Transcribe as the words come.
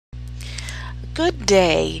Good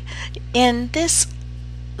day. In this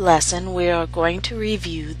lesson we are going to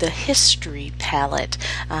review the history palette.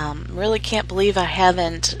 Really can't believe I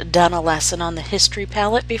haven't done a lesson on the history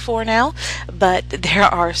palette before now, but there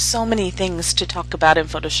are so many things to talk about in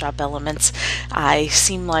Photoshop Elements. I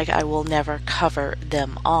seem like I will never cover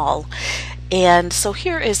them all. And so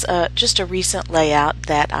here is just a recent layout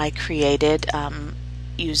that I created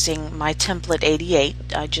using my template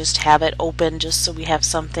 88. I just have it open just so we have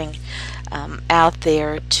something out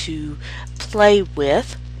there to play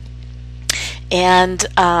with. And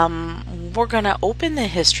we're going to open the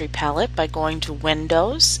history palette by going to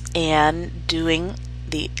Windows and doing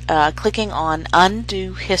the clicking on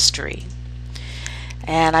Undo History.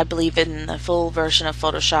 And I believe in the full version of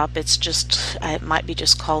Photoshop it might be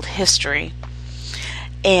just called History.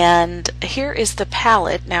 And here is the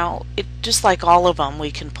palette. Now, just like all of them,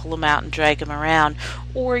 we can pull them out and drag them around,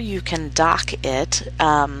 or you can dock it.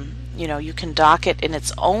 You can dock it in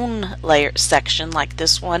its own layer section, like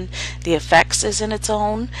this one. The effects is in its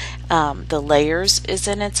own, the layers is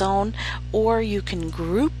in its own, or you can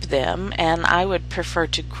group them, and I would prefer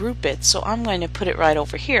to group it, so I'm going to put it right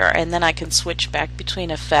over here, and then I can switch back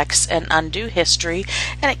between effects and undo history,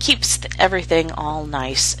 and it keeps everything all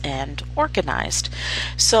nice and organized.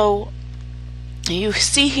 So you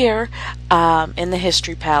see here in the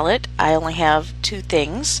history palette, I only have two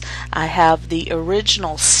things. I have the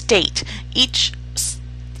original state. Each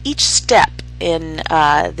step in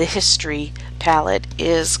the history palette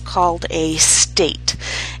is called a state,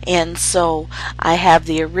 and so I have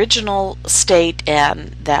the original state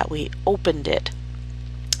and that we opened it.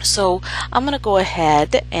 So I'm going to go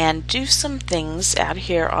ahead and do some things out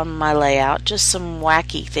here on my layout, just some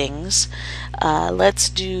wacky things. Let's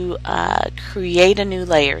do create a new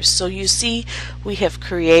layer. So you see we have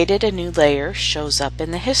created a new layer, shows up in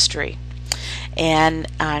the history. And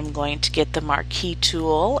I'm going to get the marquee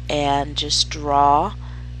tool and just draw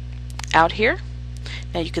out here.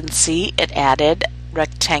 Now you can see it added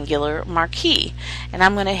rectangular marquee, and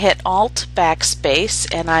I'm going to hit Alt backspace,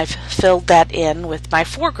 and I've filled that in with my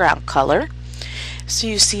foreground color. So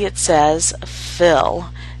you see it says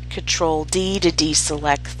fill. Control D to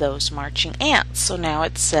deselect those marching ants. So now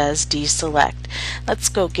it says deselect. Let's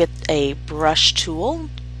go get a brush tool.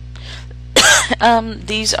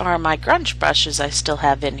 These are my grunge brushes I still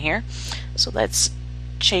have in here. So let's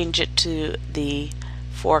change it to the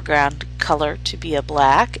foreground color to be a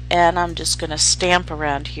black, and I'm just going to stamp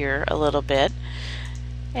around here a little bit,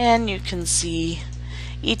 and you can see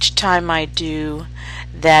each time I do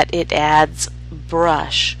that it adds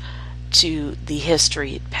brush to the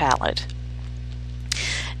history palette.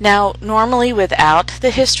 Now normally without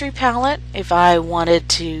the history palette, if I wanted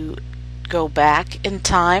to go back in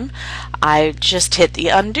time, I just hit the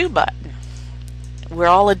undo button. We're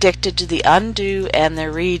all addicted to the undo and the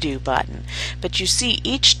redo button, but you see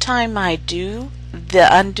each time I do the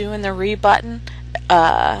undo and the redo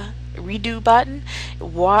button,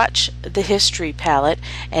 watch the history palette,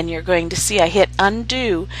 and you're going to see I hit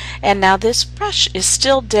undo, and now this brush is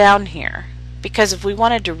still down here, because if we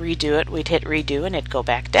wanted to redo it, we'd hit redo and it'd go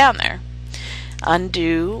back down there.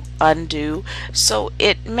 Undo, undo. So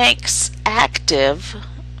it makes active,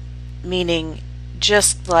 meaning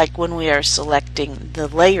just like when we are selecting the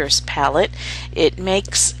layers palette, it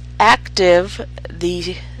makes active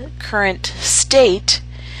the current state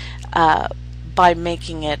by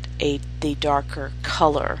making it the darker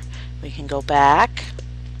color. We can go back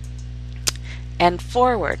and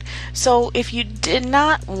forward. So if you did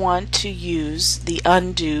not want to use the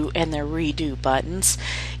undo and the redo buttons,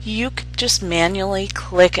 you could just manually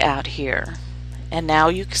click out here, and now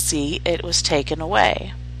you can see it was taken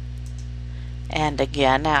away. And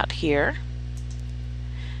again out here,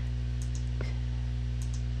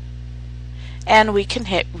 and we can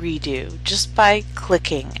hit redo just by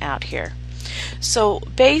clicking out here. So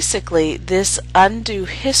basically this undo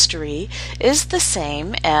history is the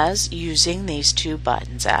same as using these two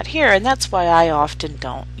buttons out here, and that's why I often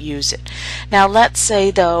don't use it. Now let's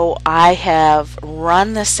say though I have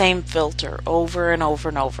run the same filter over and over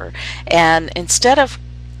and over, and instead of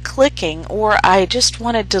clicking, or I just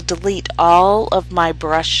wanted to delete all of my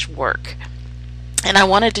brush work, and I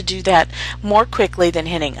wanted to do that more quickly than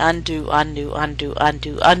hitting undo, undo, undo,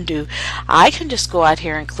 undo, undo, I can just go out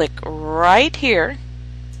here and click right here,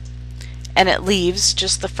 and it leaves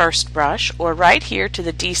just the first brush, or right here to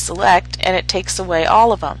the deselect, and it takes away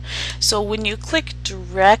all of them. So when you click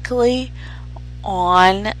directly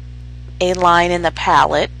on a line in the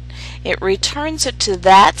palette, it returns it to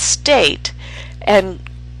that state and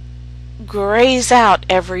grays out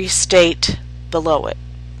every state below it.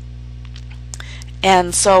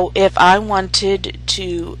 And so if I wanted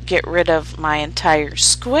to get rid of my entire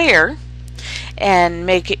square and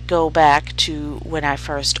make it go back to when I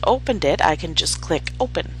first opened it, I can just click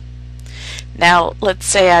open. Now let's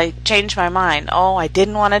say I change my mind. Oh, I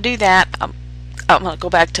didn't want to do that. I'm going to go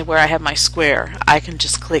back to where I have my square. I can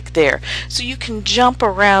just click there. So you can jump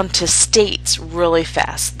around to states really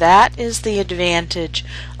fast. That is the advantage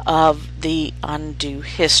of the undo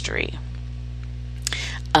history.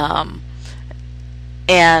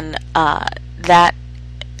 That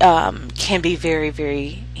can be very,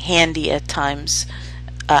 very handy at times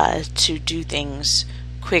to do things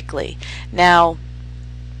quickly. Now,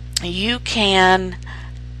 you can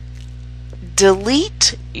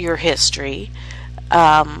delete your history.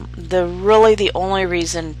 The only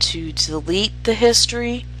reason to delete the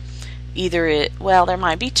history, there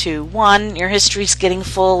might be two. One, your history's getting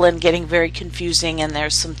full and getting very confusing, and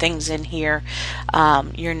there's some things in here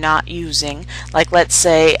you're not using. Like, let's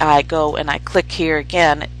say I go and I click here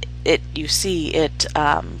again. You see it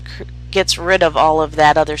gets rid of all of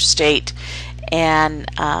that other state and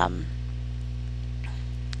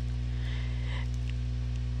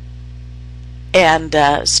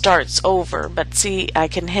starts over. But see, I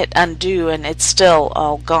can hit undo and it's still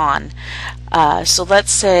all gone. So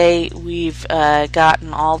let's say we've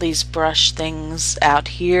gotten all these brush things out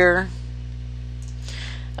here.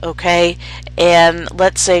 Okay, and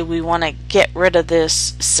let's say we want to get rid of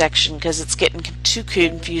this section because it's getting too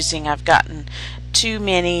confusing. I've gotten too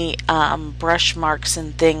many brush marks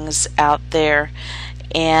and things out there,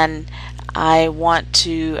 and I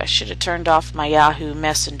should have turned off my Yahoo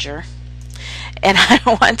Messenger, and I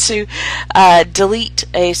want to delete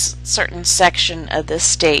a certain section of the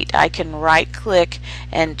state. I can right click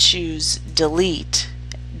and choose delete.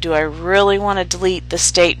 Do I really want to delete the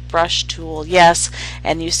state brush tool? Yes,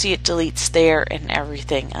 and you see it deletes there and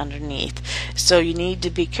everything underneath. So you need to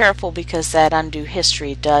be careful because that undo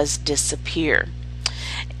history does disappear.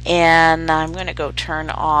 And I'm going to go turn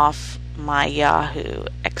off my Yahoo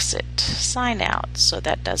exit sign out so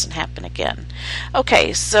that doesn't happen again.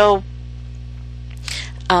 Okay, so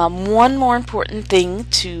one more important thing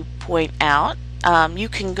to point out, you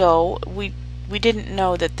can go, we didn't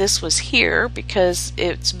know that this was here because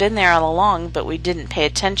it's been there all along, but we didn't pay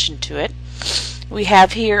attention to it. We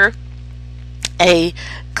have here a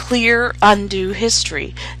clear undo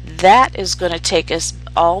history. That is going to take us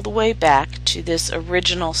all the way back to this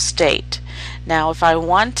original state. Now if I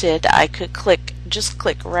wanted, I could just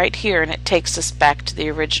click right here and it takes us back to the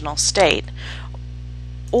original state.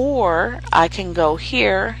 Or I can go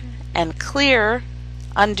here and clear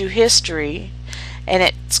undo history, and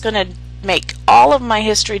it's going to make all of my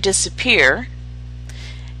history disappear.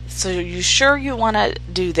 So you sure you want to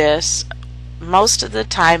do this? Most of the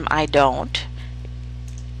time I don't,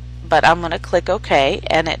 but I'm going to click OK,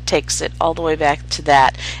 and it takes it all the way back to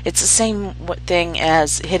that. It's the same thing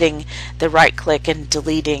as hitting the right click and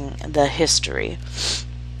deleting the history.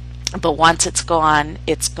 But once it's gone,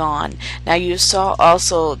 it's gone. Now you saw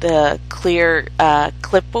also the clear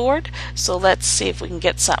clipboard. So let's see if we can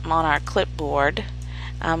get something on our clipboard.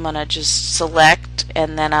 I'm going to just select,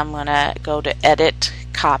 and then I'm going to go to edit,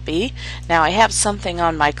 copy. Now I have something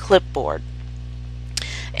on my clipboard,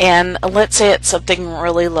 and let's say it's something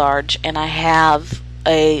really large and I have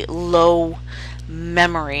a low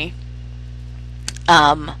memory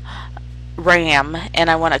RAM, and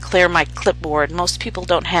I want to clear my clipboard. Most people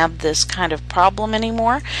don't have this kind of problem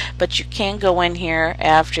anymore, but you can go in here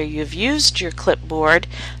after you've used your clipboard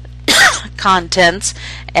contents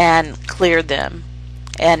and clear them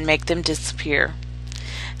and make them disappear.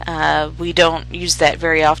 We don't use that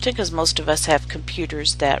very often because most of us have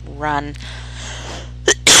computers that run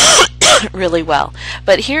really well.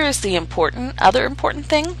 But here is the other important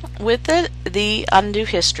thing with the undo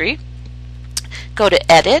history. Go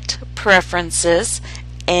to Edit, Preferences,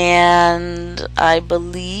 and I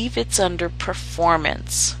believe it's under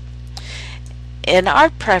Performance. In our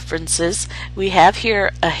preferences, we have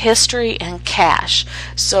here a history and cache.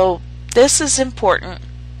 So this is important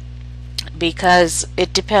because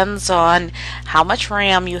it depends on how much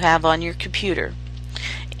RAM you have on your computer.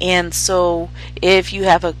 And so if you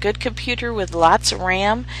have a good computer with lots of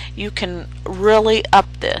RAM, you can really up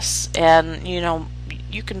this, and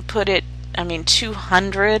you can put it,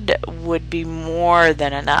 200 would be more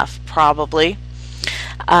than enough probably.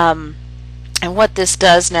 And what this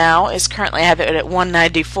does now is currently I have it at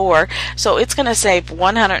 194, so it's going to save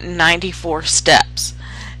 194 steps.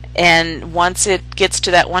 And once it gets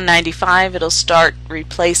to that 195, it'll start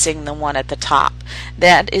replacing the one at the top.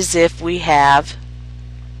 That is if we have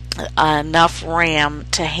enough RAM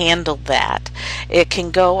to handle that. It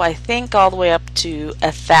can go, I think, all the way up to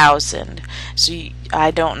 1,000. So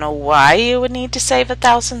I don't know why you would need to save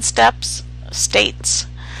 1,000 states.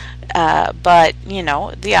 But you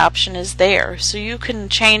know, the option is there, so you can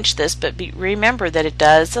change this, but remember that it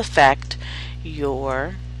does affect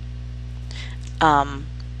your how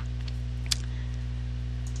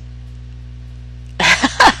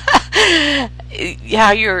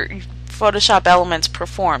your Photoshop Elements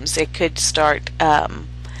performs. It could start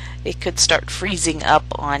freezing up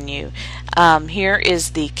on you. Here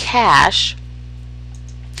is the cache.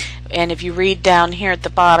 And if you read down here at the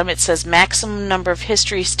bottom, it says maximum number of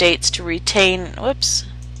history states to retain. Whoops.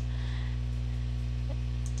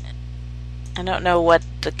 I don't know what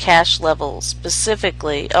the cache level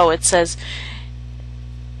specifically. Oh, it says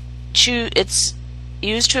it's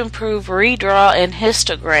used to improve redraw and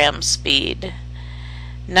histogram speed.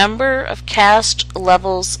 Number of cached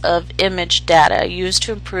levels of image data used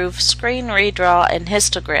to improve screen redraw and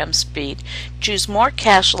histogram speed. Choose more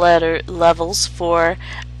cache levels for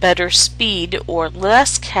better speed or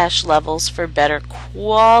less cache levels for better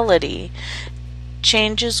quality.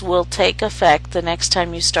 Changes will take effect the next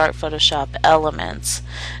time you start Photoshop Elements.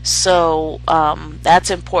 So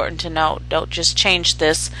that's important to note. Don't just change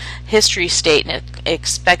this history state and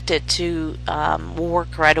expect it to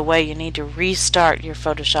work right away. You need to restart your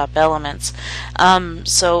Photoshop Elements.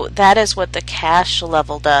 So that is what the cache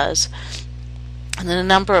level does. And the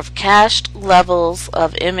number of cached levels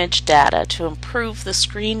of image data to improve the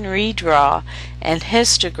screen redraw and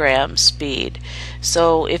histogram speed.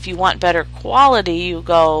 So if you want better quality, you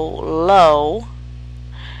go low.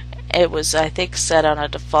 It was, I think, set on a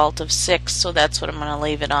default of 6, so that's what I'm going to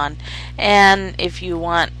leave it on. And if you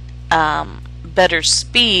want better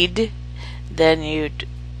speed, then you'd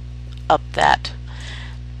up that.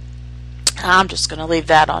 I'm just going to leave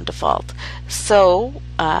that on default. So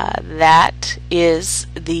that is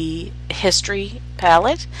the history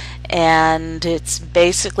palette, and it's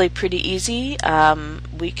basically pretty easy. Let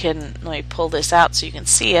me pull this out so you can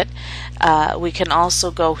see it. We can also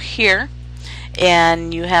go here,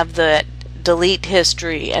 and you have the delete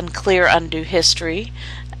history and clear undo history,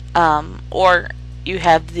 or you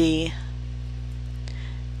have the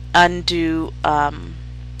undo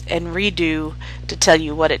and redo to tell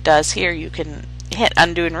you what it does here. You can hit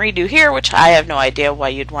undo and redo here, which I have no idea why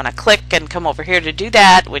you'd want to click and come over here to do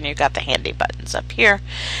that when you've got the handy buttons up here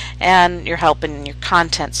and you're helping your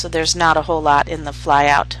content. So there's not a whole lot in the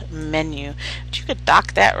flyout menu, but you could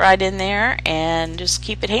dock that right in there and just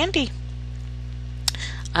keep it handy.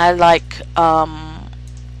 I like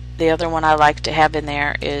the other one I like to have in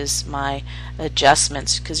there is my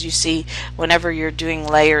adjustments, because you see whenever you're doing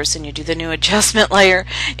layers and you do the new adjustment layer,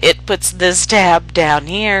 it puts this tab down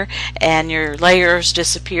here and your layers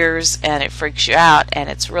disappears and it freaks you out, and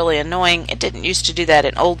it's really annoying. It didn't used to do that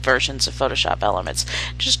in old versions of Photoshop Elements.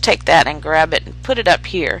 Just take that and grab it and put it up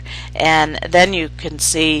here, and then you can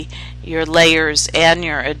see your layers and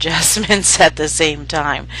your adjustments at the same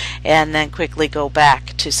time, and then quickly go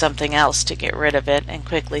back to something else to get rid of it and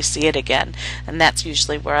quickly see it again. And that's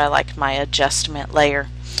usually where I like my adjustment layer.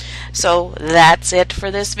 So that's it for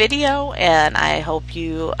this video, and I hope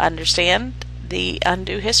you understand the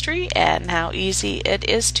undo history and how easy it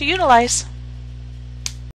is to utilize.